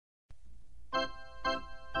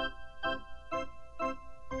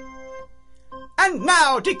And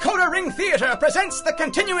now, Decoder Ring Theatre presents the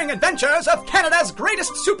continuing adventures of Canada's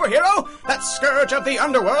greatest superhero, that scourge of the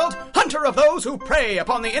underworld, hunter of those who prey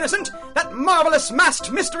upon the innocent, that marvelous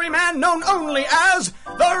masked mystery man known only as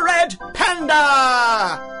the Red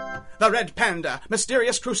Panda! The Red Panda,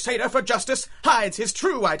 mysterious crusader for justice, hides his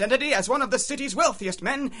true identity as one of the city's wealthiest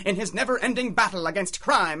men in his never-ending battle against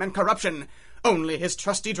crime and corruption. Only his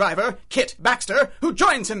trusty driver, Kit Baxter, who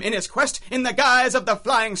joins him in his quest in the guise of the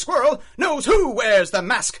Flying Squirrel, knows who wears the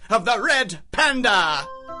mask of the Red Panda.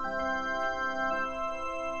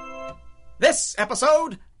 This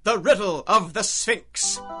episode, The Riddle of the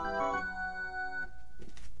Sphinx.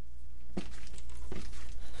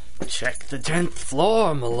 Check the 10th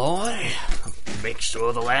floor, Malloy. Make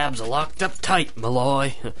sure the labs are locked up tight,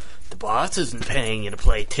 Malloy. The boss isn't paying you to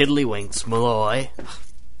play tiddlywinks, Malloy.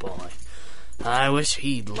 Boy, I wish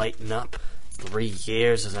he'd lighten up. 3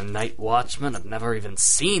 years as a night watchman, I've never even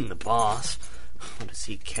seen the boss. What does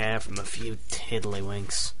he care from a few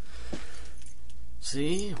tiddlywinks?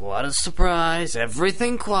 See, what a surprise.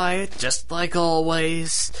 Everything quiet, just like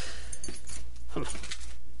always.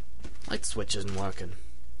 Light switch isn't working.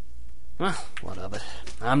 Well, what of it?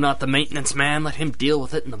 I'm not the maintenance man. Let him deal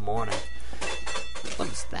with it in the morning. What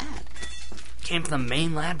is that? Came from the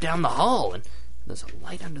main lab down the hall, and there's a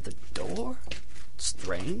light under the door?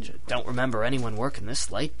 Strange. I don't remember anyone working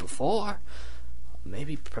this late before.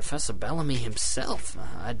 Maybe Professor Bellamy himself.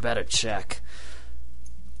 I'd better check.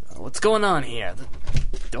 What's going on here?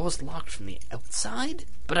 The door's locked from the outside?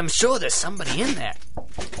 But I'm sure there's somebody in there.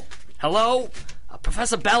 Hello?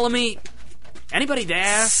 Professor Bellamy? Anybody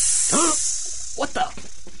there? What the?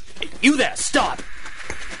 Hey, you there, stop!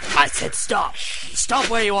 I said stop. Stop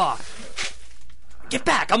where you are. Get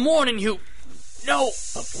back, I'm warning you. No!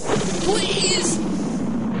 Please!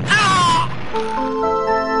 Ah!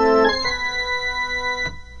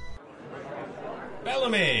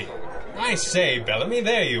 Bellamy! I say, Bellamy,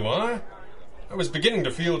 there you are. I was beginning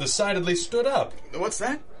to feel decidedly stood up. What's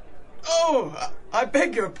that? Oh, I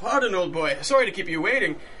beg your pardon, old boy. Sorry to keep you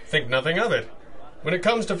waiting. Think nothing of it. When it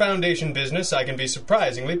comes to Foundation business, I can be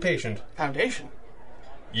surprisingly patient. Foundation?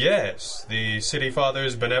 Yes, the City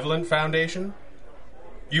Fathers Benevolent Foundation.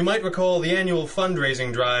 You might recall the annual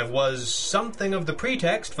fundraising drive was something of the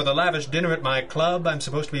pretext for the lavish dinner at my club I'm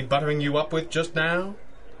supposed to be buttering you up with just now.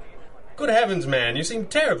 Good heavens, man, you seem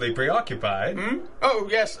terribly preoccupied. Oh,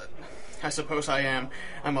 yes. I suppose I am.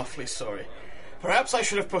 I'm awfully sorry. Perhaps I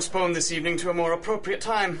should have postponed this evening to a more appropriate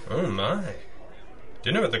time. Oh, my.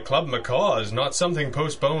 Dinner at the Club Macaw is not something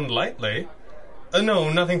postponed lightly.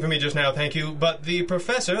 No, nothing for me just now, thank you. But the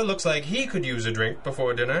professor looks like he could use a drink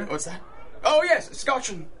before dinner. What's that? Oh, yes, scotch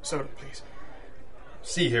and soda, please.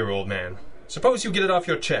 See here, old man. Suppose you get it off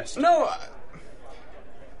your chest. No,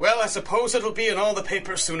 well, I suppose it'll be in all the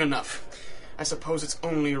papers soon enough. I suppose it's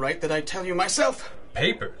only right that I tell you myself.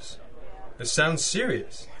 Papers? This sounds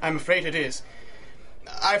serious. I'm afraid it is.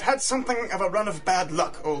 I've had something of a run of bad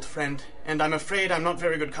luck, old friend, and I'm afraid I'm not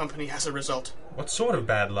very good company as a result. What sort of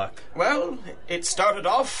bad luck? Well, it started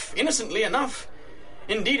off innocently enough.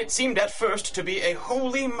 Indeed, it seemed at first to be a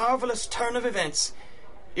wholly marvelous turn of events.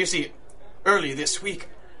 You see, early this week,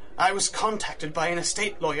 I was contacted by an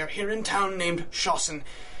estate lawyer here in town named Shawson.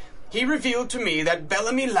 He revealed to me that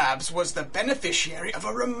Bellamy Labs was the beneficiary of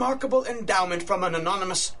a remarkable endowment from an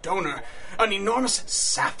anonymous donor, an enormous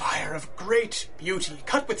sapphire of great beauty,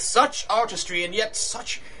 cut with such artistry and yet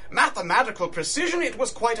such mathematical precision it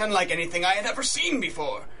was quite unlike anything I had ever seen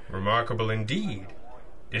before. Remarkable indeed.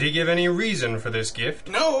 Did he give any reason for this gift?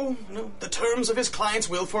 No. The terms of his client's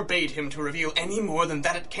will forbade him to reveal any more than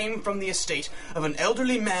that it came from the estate of an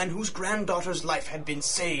elderly man whose granddaughter's life had been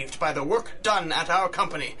saved by the work done at our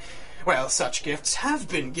company. Well, such gifts have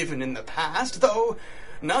been given in the past, though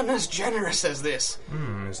none as generous as this.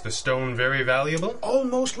 Is the stone very valuable?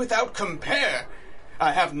 Almost without compare.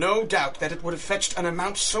 I have no doubt that it would have fetched an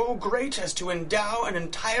amount so great as to endow an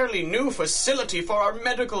entirely new facility for our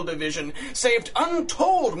medical division, saved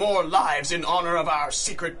untold more lives in honor of our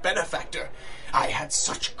secret benefactor. I had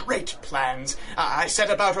such great plans. I set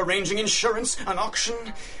about arranging insurance, an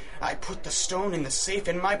auction. I put the stone in the safe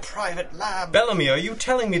in my private lab. Bellamy, are you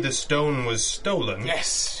telling me the stone was stolen?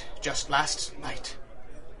 Yes, just last night.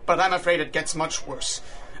 But I'm afraid it gets much worse.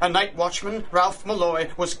 A night watchman, Ralph Malloy,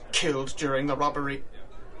 was killed during the robbery.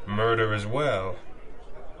 Murder as well.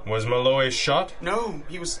 Was Malloy shot? No,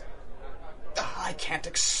 he was... I can't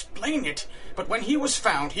explain it, but when he was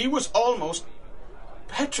found, he was almost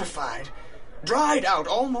petrified, dried out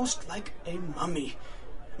almost like a mummy.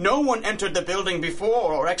 No one entered the building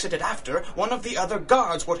before or exited after. One of the other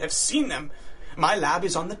guards would have seen them. My lab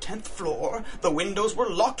is on the 10th floor. The windows were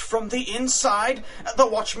locked from the inside. The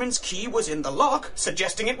watchman's key was in the lock,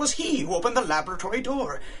 suggesting it was he who opened the laboratory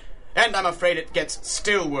door. And I'm afraid it gets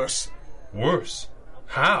still worse. Worse?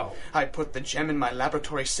 How? I put the gem in my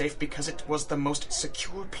laboratory safe because it was the most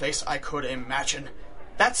secure place I could imagine.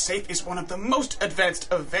 That safe is one of the most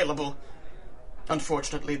advanced available.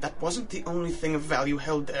 Unfortunately, that wasn't the only thing of value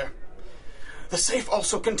held there. The safe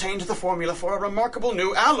also contained the formula for a remarkable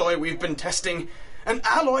new alloy we've been testing. An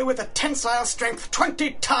alloy with a tensile strength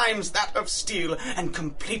 20 times that of steel and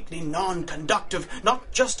completely non-conductive, not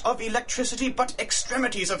just of electricity, but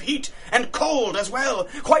extremities of heat and cold as well.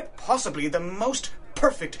 Quite possibly the most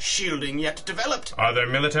perfect shielding yet developed. Are there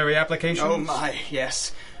military applications? Oh my,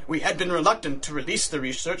 yes. We had been reluctant to release the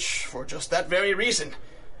research for just that very reason.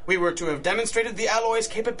 We were to have demonstrated the alloy's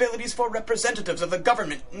capabilities for representatives of the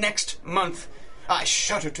government next month. I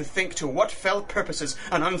shudder to think to what fell purposes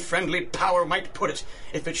an unfriendly power might put it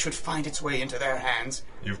if it should find its way into their hands.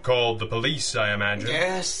 You've called the police, I imagine.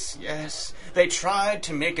 Yes. They tried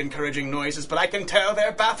to make encouraging noises, but I can tell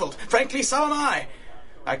they're baffled. Frankly, so am I.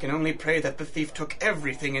 I can only pray that the thief took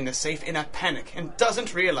everything in the safe in a panic and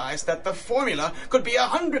doesn't realize that the formula could be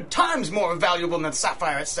 100 times more valuable than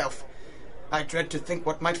sapphire itself. I dread to think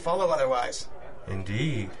what might follow otherwise.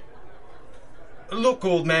 Indeed. Look,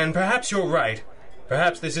 old man, perhaps you're right.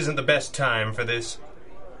 Perhaps this isn't the best time for this.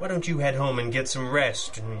 Why don't you head home and get some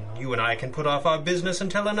rest, and you and I can put off our business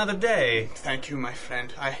until another day. Thank you, my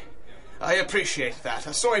friend. I appreciate that.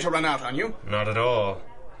 Sorry to run out on you. Not at all.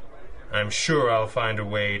 I'm sure I'll find a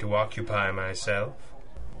way to occupy myself.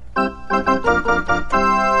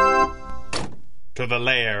 To the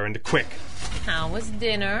lair, and quick. How was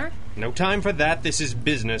dinner? No time for that. This is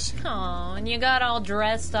business. Oh, and you got all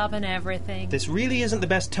dressed up and everything. This really isn't the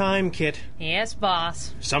best time, Kit. Yes,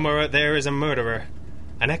 boss. Somewhere out there is a murderer.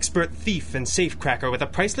 An expert thief and safecracker with a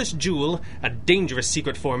priceless jewel, a dangerous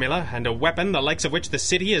secret formula, and a weapon the likes of which the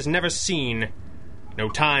city has never seen. No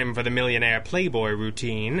time for the millionaire playboy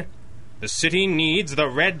routine. The city needs the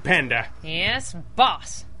Red Panda. Yes,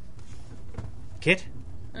 boss. Kit?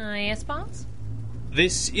 Yes, boss?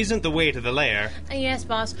 This isn't the way to the lair. Yes,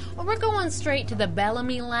 boss. We're going straight to the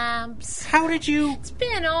Bellamy Labs. How did you... It's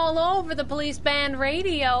been all over the police band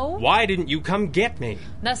radio. Why didn't you come get me?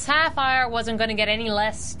 The sapphire wasn't going to get any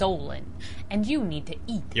less stolen. And you need to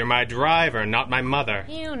eat. You're my driver, not my mother.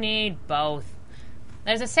 You need both.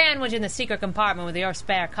 There's a sandwich in the secret compartment with your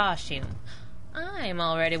spare costume. I'm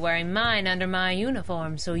already wearing mine under my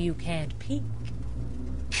uniform, so you can't peek.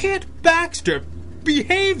 Kit Baxter,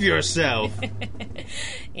 behave yourself.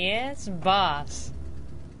 Yes, boss.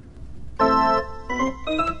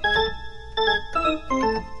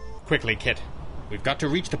 Quickly, Kit. We've got to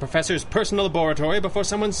reach the professor's personal laboratory before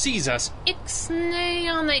someone sees us. Ixnay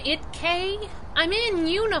on the itk? I'm in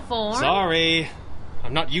uniform. Sorry.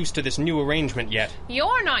 I'm not used to this new arrangement yet.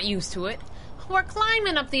 You're not used to it. We're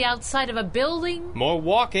climbing up the outside of a building. More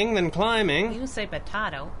walking than climbing. You say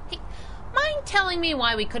potato. Hey, mind telling me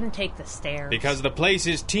why we couldn't take the stairs? Because the place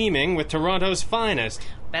is teeming with Toronto's finest.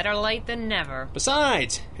 Better late than never.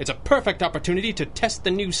 Besides, it's a perfect opportunity to test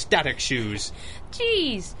the new static shoes.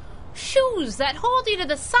 Geez, shoes that hold you to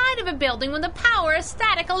the side of a building with the power of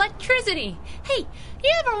static electricity. Hey,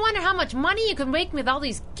 you ever wonder how much money you could make with all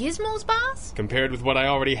these gizmos, boss? Compared with what I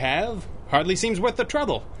already have, hardly seems worth the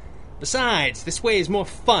trouble. Besides, this way is more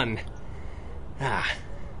fun.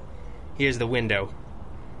 Here's the window.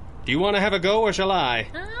 Do you want to have a go, or shall I?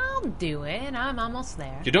 I'll do it. I'm almost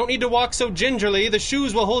there. You don't need to walk so gingerly. The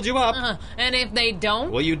shoes will hold you up. And if they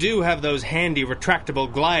don't? Well, you do have those handy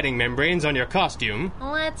retractable gliding membranes on your costume.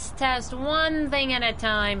 Let's test one thing at a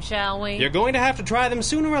time, shall we? You're going to have to try them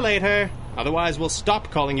sooner or later. Otherwise, we'll stop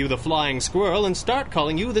calling you the Flying Squirrel and start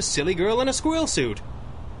calling you the silly girl in a squirrel suit.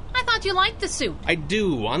 I thought you liked the suit. I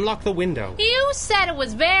do. Unlock the window. You said it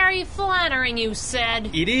was very flattering, you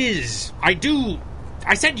said. It is. I do.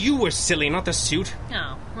 I said you were silly, not the suit.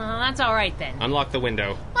 Oh, well, that's all right then. Unlock the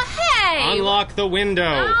window. Well, hey! Unlock the window.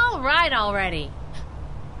 All right already.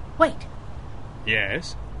 Wait.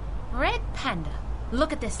 Yes? Red Panda,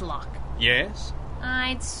 look at this lock. Yes?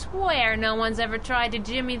 I'd swear no one's ever tried to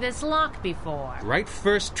jimmy this lock before. Right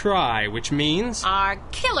first try, which means... Our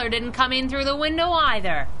killer didn't come in through the window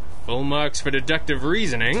either. Full marks for deductive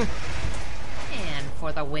reasoning. And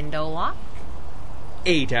for the window lock?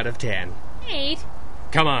 8 out of 10. 8?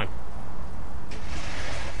 Come on.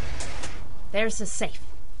 There's the safe.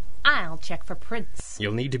 I'll check for prints.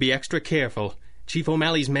 You'll need to be extra careful. Chief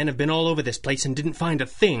O'Malley's men have been all over this place and didn't find a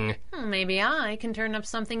thing. Maybe I can turn up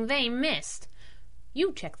something they missed.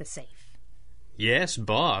 You check the safe. Yes,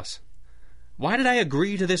 boss. Why did I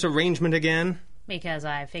agree to this arrangement again? Because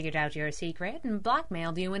I figured out your secret and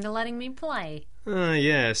blackmailed you into letting me play.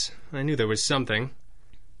 Yes. I knew there was something.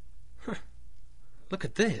 Huh. Look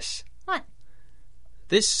at this. What?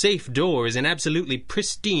 This safe door is in absolutely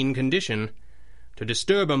pristine condition. To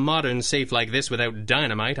disturb a modern safe like this without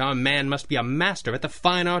dynamite, our man must be a master at the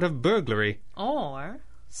fine art of burglary. Or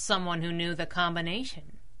someone who knew the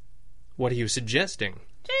combination. What are you suggesting?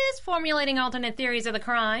 Just formulating alternate theories of the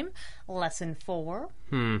crime. Lesson 4.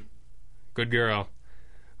 Good girl.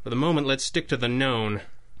 For the moment, let's stick to the known.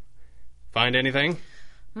 Find anything?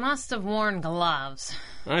 Must have worn gloves.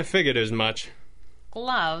 I figured as much.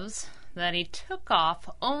 Gloves that he took off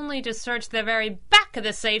only to search the very back of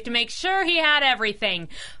the safe to make sure he had everything.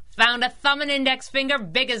 Found a thumb and index finger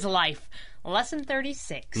big as life. Lesson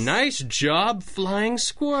 36. Nice job, Flying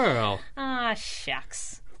Squirrel. Ah,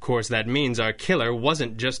 shucks. Of course, that means our killer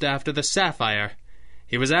wasn't just after the sapphire.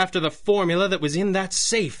 He was after the formula that was in that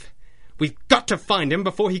safe. We've got to find him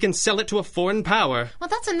before he can sell it to a foreign power. Well,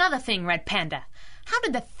 that's another thing, Red Panda. How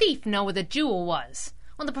did the thief know where the jewel was?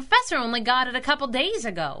 Well, the professor only got it a couple days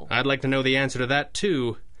ago. I'd like to know the answer to that,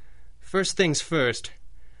 too. First things first.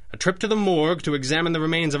 A trip to the morgue to examine the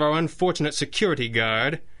remains of our unfortunate security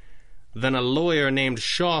guard. Then a lawyer named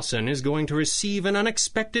Shawson is going to receive an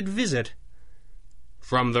unexpected visit.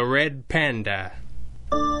 From the Red Panda.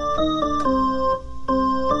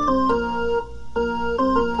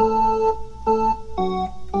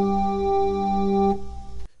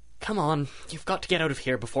 Come on, you've got to get out of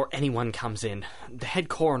here before anyone comes in. The head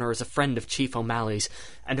coroner is a friend of Chief O'Malley's,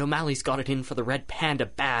 and O'Malley's got it in for the Red Panda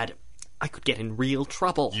bad. I could get in real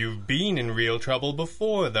trouble. You've been in real trouble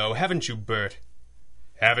before, though, haven't you, Bert?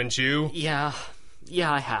 Haven't you? Yeah,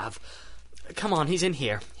 I have. Come on, he's in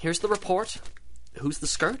here. Here's the report. Who's the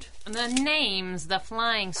skirt? The name's the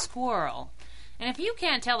Flying Squirrel. And if you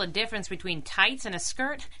can't tell the difference between tights and a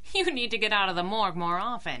skirt, you need to get out of the morgue more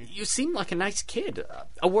often. You seem like a nice kid.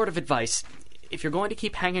 A word of advice. If you're going to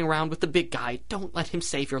keep hanging around with the big guy, don't let him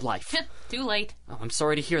save your life. Too late. Oh, I'm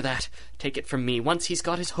sorry to hear that. Take it from me. Once he's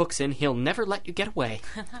got his hooks in, he'll never let you get away.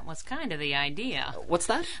 That was kind of the idea. What's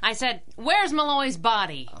that? I said, where's Malloy's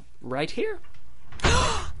body? Right here.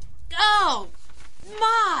 Oh,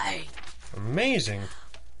 my! Amazing.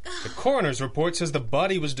 The coroner's report says the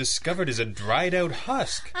body was discovered as a dried-out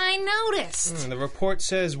husk. I noticed. The report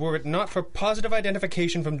says were it not for positive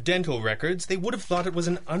identification from dental records, they would have thought it was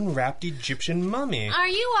an unwrapped Egyptian mummy. Are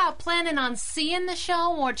you planning on seeing the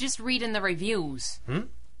show or just reading the reviews?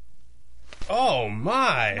 Oh,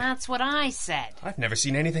 my! That's what I said. I've never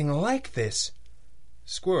seen anything like this.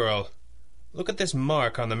 Squirrel, look at this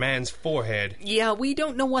mark on the man's forehead. Yeah, we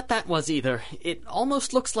don't know what that was either. It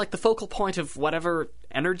almost looks like the focal point of whatever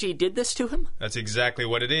energy did this to him. That's exactly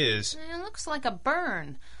what it is. It looks like a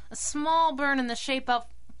burn. A small burn in the shape of...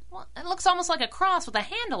 Well, it looks almost like a cross with a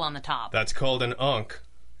handle on the top. That's called an ankh.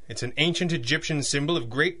 It's an ancient Egyptian symbol of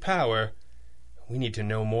great power. We need to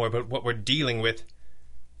know more about what we're dealing with.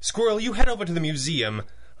 Squirrel, you head over to the museum.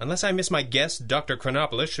 Unless I miss my guess, Dr.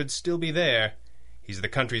 Chronopolis should still be there. He's the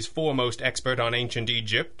country's foremost expert on ancient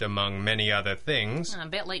Egypt, among many other things. A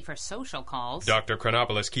bit late for social calls. Dr.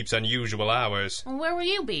 Chronopolis keeps unusual hours. Well, where will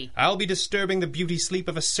you be? I'll be disturbing the beauty sleep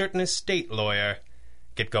of a certain estate lawyer.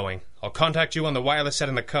 Get going. I'll contact you on the wireless set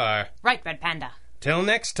in the car. Right, Red Panda. Till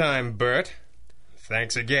next time, Bert.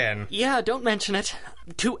 Thanks again. Yeah, don't mention it.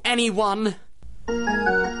 To anyone.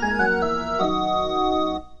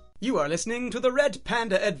 You are listening to the Red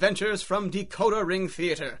Panda Adventures from Decoder Ring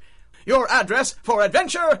Theater. Your address for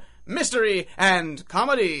adventure, mystery, and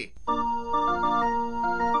comedy.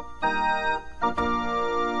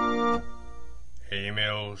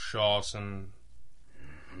 Emil Shawson.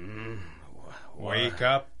 Wake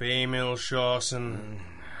up, Emil Shawson.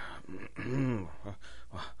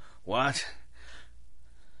 What?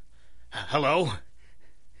 Hello?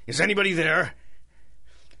 Is anybody there?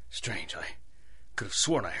 Strange, I could have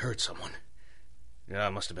sworn I heard someone. Yeah,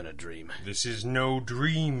 it must have been a dream. This is no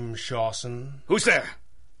dream, Shawson. Who's there?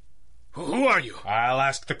 Who are you? I'll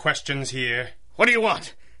ask the questions here. What do you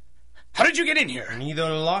want? How did you get in here? Neither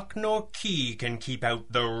lock nor key can keep out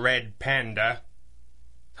the Red Panda.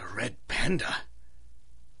 The Red Panda?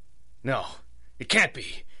 No, it can't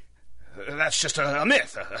be. That's just a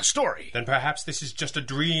myth, a story. Then perhaps this is just a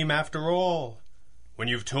dream after all. When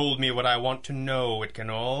you've told me what I want to know, it can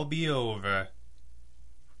all be over.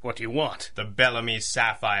 What do you want? The Bellamy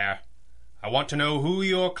sapphire. I want to know who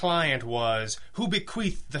your client was, who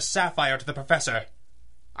bequeathed the sapphire to the professor.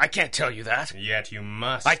 I can't tell you that. Yet you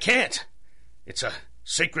must. I can't. It's a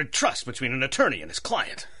sacred trust between an attorney and his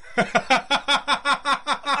client. I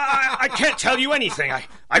can't tell you anything.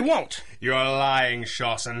 I won't. You're lying,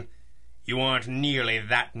 Shawson. You aren't nearly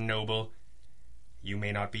that noble. You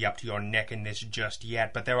may not be up to your neck in this just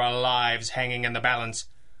yet, but there are lives hanging in the balance.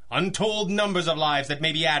 Untold numbers of lives that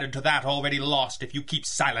may be added to that already lost if you keep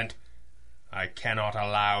silent. I cannot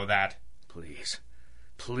allow that. Please.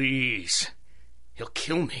 Please. He'll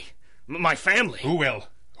kill me. My family. Who will?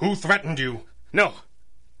 Who threatened you? No.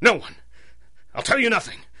 No one. I'll tell you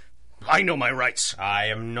nothing. I know my rights. I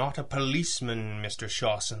am not a policeman, Mr.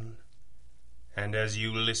 Shawson. And as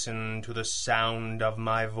you listen to the sound of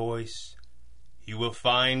my voice, you will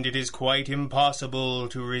find it is quite impossible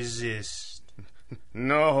to resist.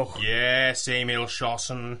 No. Yes, Emil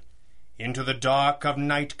Shawson. Into the dark of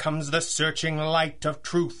night comes the searching light of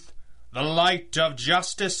truth, the light of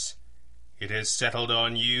justice. It has settled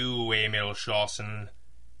on you, Emil Shawson.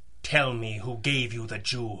 Tell me who gave you the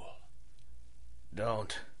jewel.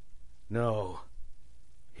 Don't. No.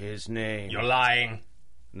 His name. You're lying.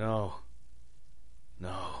 No.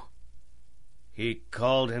 No. He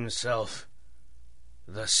called himself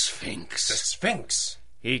the Sphinx. The Sphinx?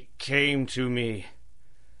 He came to me,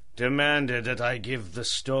 demanded that I give the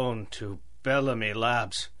stone to Bellamy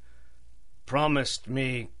Labs, promised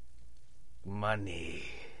me money.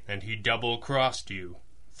 And he double-crossed you,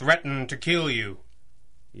 threatened to kill you.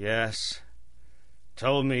 Yes.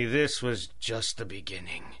 Told me this was just the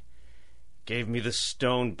beginning. Gave me the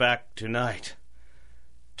stone back tonight.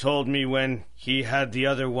 Told me when he had the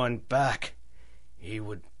other one back, he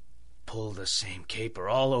would pull the same caper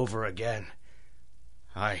all over again.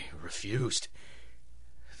 I refused.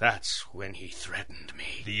 That's when he threatened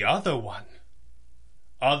me. The other one?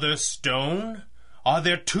 Other stone? Are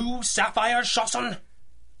there 2 sapphires, Shawson?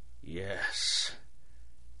 Yes.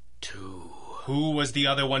 2. Who was the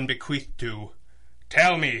other one bequeathed to?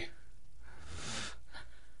 Tell me.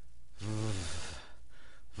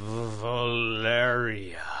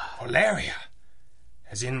 Valeria. Valeria?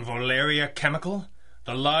 As in Valeria Chemical?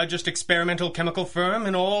 The largest experimental chemical firm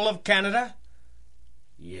in all of Canada?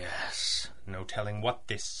 Yes. No telling what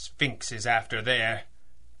this Sphinx is after there.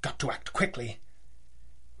 Got to act quickly.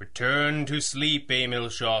 Return to sleep, Emil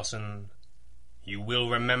Shawson. You will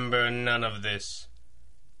remember none of this.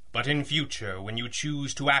 But in future, when you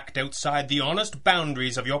choose to act outside the honest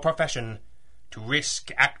boundaries of your profession, to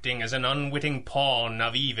risk acting as an unwitting pawn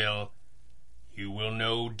of evil, you will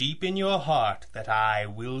know deep in your heart that I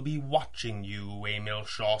will be watching you, Emil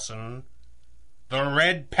Shawson. The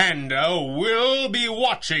Red Panda will be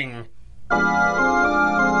watching.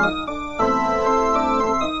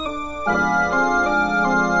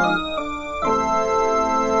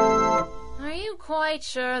 Are you quite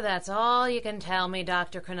sure that's all you can tell me,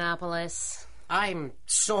 Dr. Chronopolis? I'm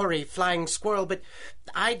sorry, Flying Squirrel, but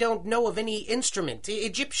I don't know of any instrument,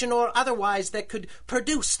 Egyptian or otherwise, that could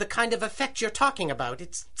produce the kind of effect you're talking about.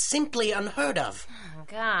 It's simply unheard of. Oh,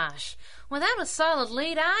 gosh. Without a solid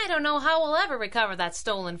lead, I don't know how we'll ever recover that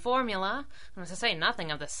stolen formula. To say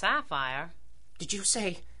nothing of the sapphire. Did you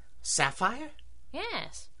say sapphire?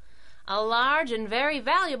 Yes. A large and very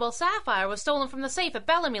valuable sapphire was stolen from the safe at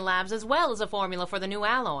Bellamy Labs, as well as a formula for the new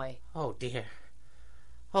alloy. Oh, dear.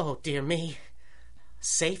 Oh, dear me.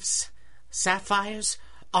 Safes? Sapphires?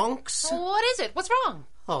 Onks? What is it? What's wrong?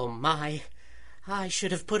 Oh, my. I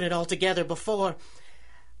should have put it all together before.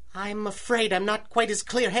 I'm afraid I'm not quite as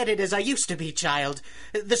clear-headed as I used to be, child.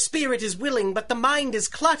 The spirit is willing, but the mind is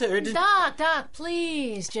cluttered. Doc,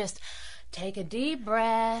 please, just take a deep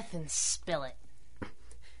breath and spill it.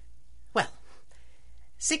 Well,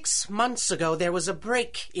 6 months ago there was a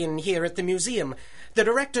break-in here at the museum. The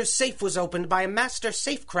director's safe was opened by a master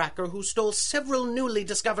safecracker who stole several newly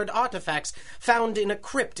discovered artifacts found in a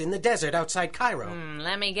crypt in the desert outside Cairo.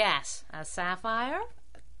 Let me guess. A sapphire?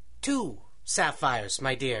 2 sapphires,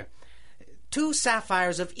 my dear. 2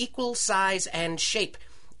 sapphires of equal size and shape,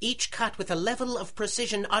 each cut with a level of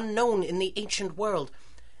precision unknown in the ancient world.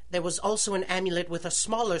 There was also an amulet with a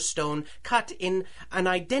smaller stone cut in an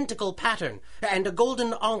identical pattern, and a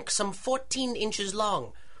golden ankh some 14 inches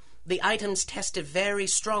long. The items tested very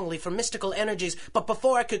strongly for mystical energies, but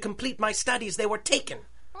before I could complete my studies, they were taken.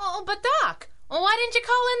 Oh, but Doc, why didn't you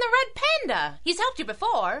call in the Red Panda? He's helped you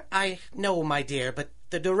before. I know, my dear, but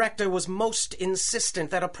the director was most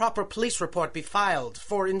insistent that a proper police report be filed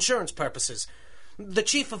for insurance purposes. The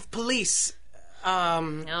chief of police...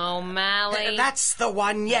 O'Malley. That's the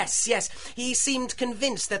one, yes. He seemed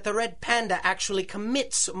convinced that the Red Panda actually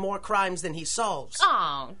commits more crimes than he solves.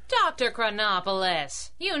 Oh, Dr.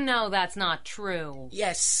 Chronopolis, you know that's not true.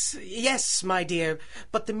 Yes, my dear,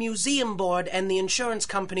 but the museum board and the insurance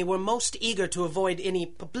company were most eager to avoid any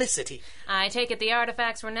publicity. I take it the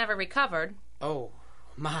artifacts were never recovered. Oh,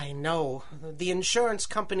 My, no. The insurance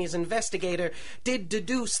company's investigator did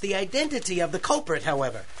deduce the identity of the culprit,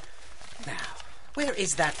 however. Now, where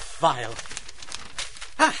is that file?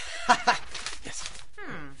 Yes.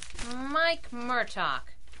 Mike Murtaugh,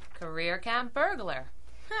 career camp burglar.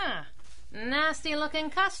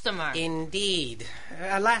 Nasty-looking customer. Indeed.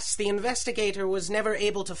 Alas, the investigator was never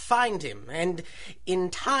able to find him, and in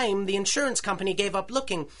time the insurance company gave up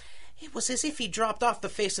looking. It was as if he dropped off the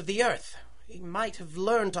face of the earth. He might have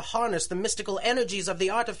learned to harness the mystical energies of the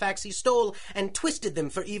artifacts he stole and twisted them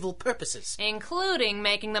for evil purposes. Including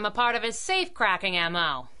making them a part of his safe-cracking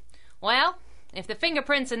MO. Well, if the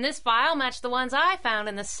fingerprints in this file match the ones I found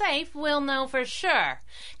in the safe, we'll know for sure.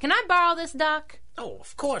 Can I borrow this, Doc? Oh,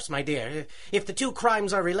 of course, my dear. If the two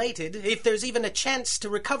crimes are related, if there's even a chance to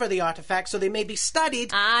recover the artifacts so they may be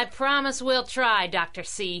studied... I promise we'll try, Dr.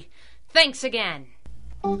 C. Thanks again.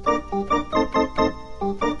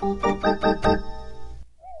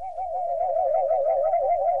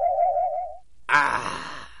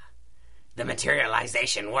 The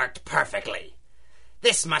materialization worked perfectly.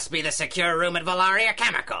 This must be the secure room at Valaria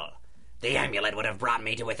Chemical. The amulet would have brought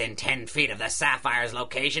me to within 10 feet of the Sapphire's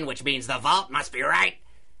location, which means the vault must be right.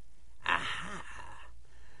 Aha.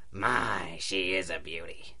 My, she is a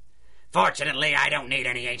beauty. Fortunately, I don't need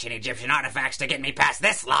any ancient Egyptian artifacts to get me past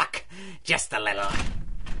this lock. Just a little...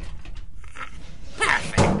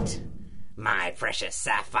 Perfect. My precious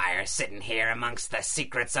sapphire sitting here amongst the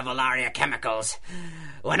secrets of Valaria Chemicals.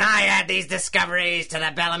 When I add these discoveries to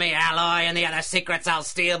the Bellamy alloy and the other secrets I'll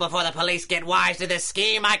steal before the police get wise to this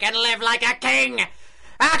scheme, I can live like a king!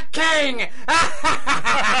 A king!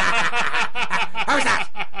 Who's that?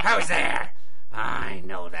 Who's there? I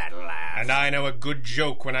know that laugh. And I know a good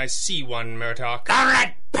joke when I see one, Murtaugh. The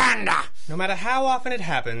Red Panda! No matter how often it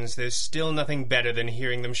happens, there's still nothing better than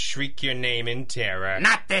hearing them shriek your name in terror.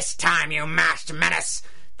 Not this time, you masked menace!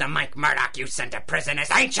 The Mike Murdoch you sent to prison is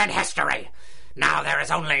ancient history! Now there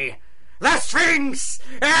is only... the Sphinx!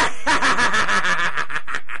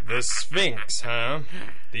 The Sphinx, huh?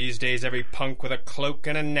 These days every punk with a cloak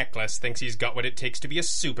and a necklace thinks he's got what it takes to be a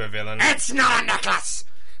supervillain. It's not a necklace!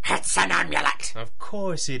 It's an amulet! Of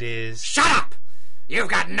course it is. Shut up! You've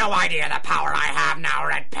got no idea the power I have now,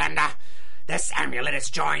 Red Panda. This amulet is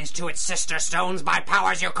joined to its sister stones by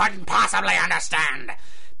powers you couldn't possibly understand.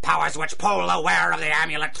 Powers which pull the wearer of the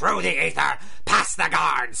amulet through the ether, past the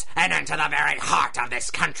guards, and into the very heart of this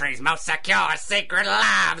country's most secure secret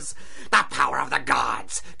labs. The power of the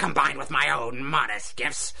gods, combined with my own modest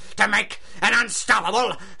gifts, to make an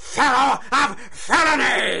unstoppable pharaoh of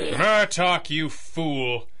felony! Murtaugh, you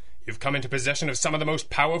fool. You've come into possession of some of the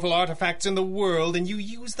most powerful artifacts in the world, and you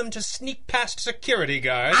use them to sneak past security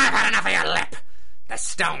guards. I've had enough of your lip. The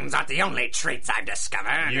stones aren't the only treats I've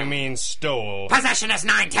discovered. You mean stole? Possession is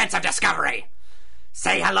 9/10 of discovery.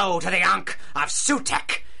 Say hello to the Ankh of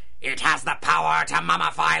Sutek. It has the power to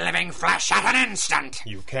mummify living flesh at an instant.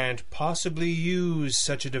 You can't possibly use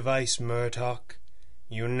such a device, Murtaugh.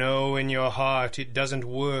 You know in your heart it doesn't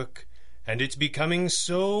work, and it's becoming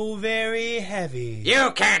so very heavy.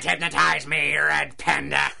 You can't hypnotize me, Red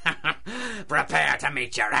Panda. Prepare to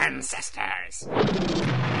meet your ancestors.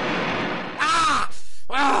 Ah!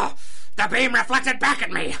 Oh, the beam reflected back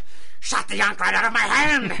at me. Shot the Ankh right out of my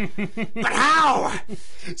hand. But how?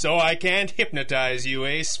 So I can't hypnotize you,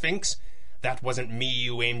 eh, Sphinx? That wasn't me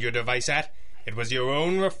you aimed your device at. It was your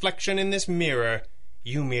own reflection in this mirror.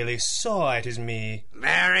 You merely saw it as me.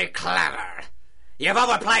 Very clever. You've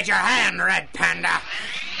overplayed your hand, Red Panda.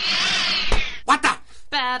 What the?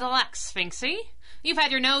 Bad luck, Sphinxy. You've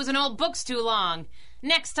had your nose in old books too long.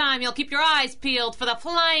 Next time you'll keep your eyes peeled for the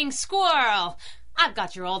Flying Squirrel. I've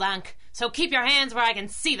got your old Ankh, so keep your hands where I can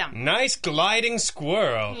see them. Nice gliding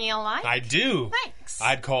squirrel. You like? I do. Thanks.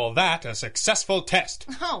 I'd call that a successful test.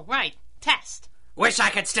 Oh, right. Test. Wish I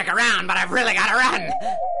could stick around, but I've really got to run.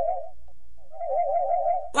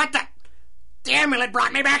 What the? The amulet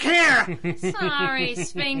brought me back here. Sorry,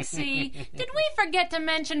 Sphinxy. Did we forget to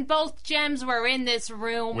mention both gems were in this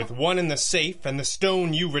room? With one in the safe and the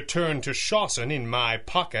stone you returned to Shawson in my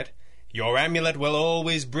pocket, your amulet will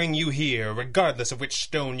always bring you here, regardless of which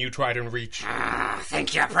stone you try to reach.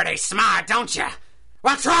 Think you're pretty smart, don't you?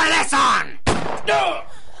 Well, try this on! Red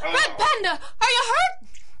Panda, are you hurt?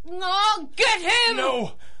 Oh, get him!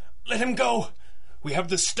 No! Let him go! We have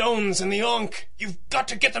the stones and the Ankh. You've got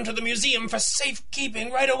to get them to the museum for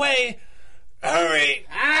safekeeping right away. Hurry!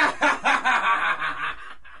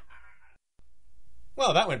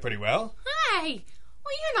 Well, that went pretty well. Hey!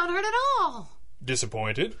 Well, you're not hurt at all.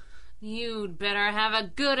 Disappointed? You'd better have a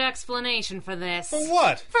good explanation for this. For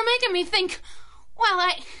what? For making me think...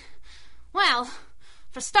 Well,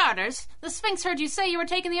 For starters, the Sphinx heard you say you were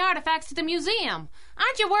taking the artifacts to the museum.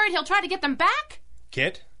 Aren't you worried he'll try to get them back?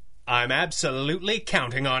 Kit, I'm absolutely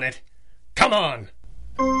counting on it. Come on!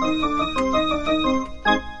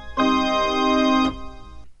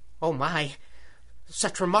 Oh my.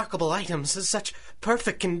 Such remarkable items, such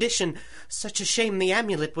perfect condition. Such a shame the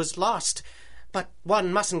amulet was lost. But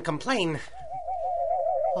one mustn't complain.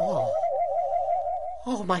 Oh,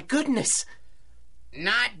 my goodness.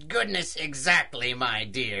 Not goodness exactly, my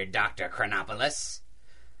dear Dr. Chronopoulos.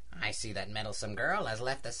 I see that meddlesome girl has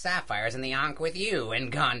left the sapphires in the Ankh with you and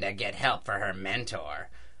gone to get help for her mentor.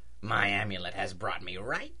 My amulet has brought me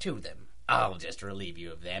right to them. I'll just relieve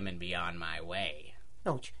you of them and be on my way.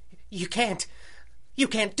 No, you can't. You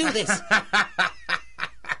can't do this.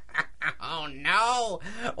 Oh, no?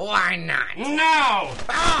 Why not? No!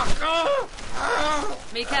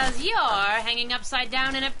 Because you're hanging upside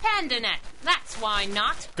down in a panda net. That's why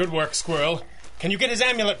not. Good work, Squirrel. Can you get his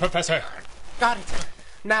amulet, Professor? Got it.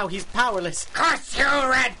 Now he's powerless. Curse you,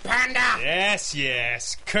 Red Panda!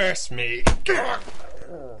 Yes, curse me.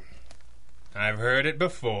 I've heard it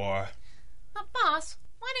before. Boss,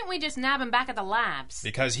 why didn't we just nab him back at the labs?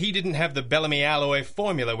 Because he didn't have the Bellamy alloy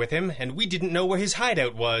formula with him, and we didn't know where his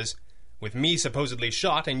hideout was. With me supposedly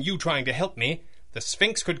shot and you trying to help me, the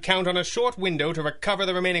Sphinx could count on a short window to recover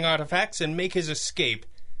the remaining artifacts and make his escape.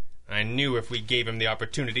 I knew if we gave him the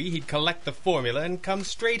opportunity, he'd collect the formula and come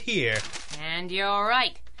straight here. And you're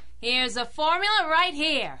right. Here's the formula right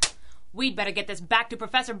here. We'd better get this back to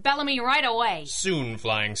Professor Bellamy right away. Soon,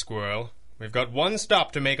 Flying Squirrel. We've got one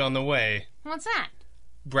stop to make on the way. What's that?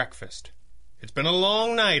 Breakfast. It's been a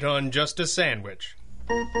long night on just a sandwich.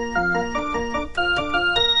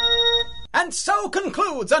 And so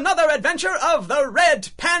concludes another adventure of the Red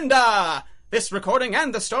Panda! This recording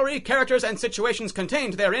and the story, characters, and situations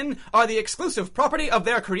contained therein are the exclusive property of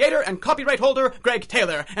their creator and copyright holder, Greg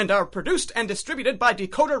Taylor, and are produced and distributed by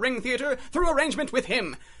Decoder Ring Theater through arrangement with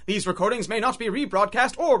him. These recordings may not be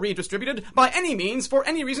rebroadcast or redistributed by any means for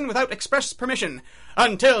any reason without express permission.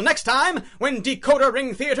 Until next time, when Decoder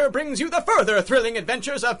Ring Theater brings you the further thrilling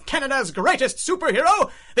adventures of Canada's greatest superhero,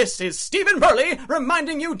 this is Stephen Burley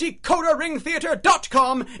reminding you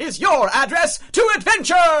DecoderRingTheater.com is your address to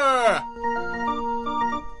adventure!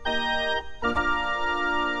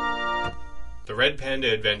 The Red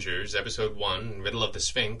Panda Adventures, Episode 1, Riddle of the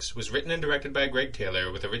Sphinx, was written and directed by Greg Taylor,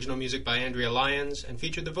 with original music by Andrea Lyons, and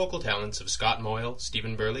featured the vocal talents of Scott Moyle,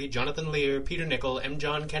 Stephen Burley, Jonathan Lear, Peter Nichol, M.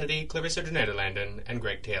 John Kennedy, Clarissa de Nederlanden, and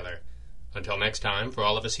Greg Taylor. Until next time, for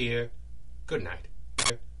all of us here, good night.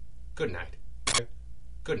 Good night.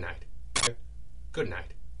 Good night. Good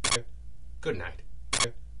night. Good night.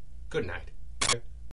 Good night.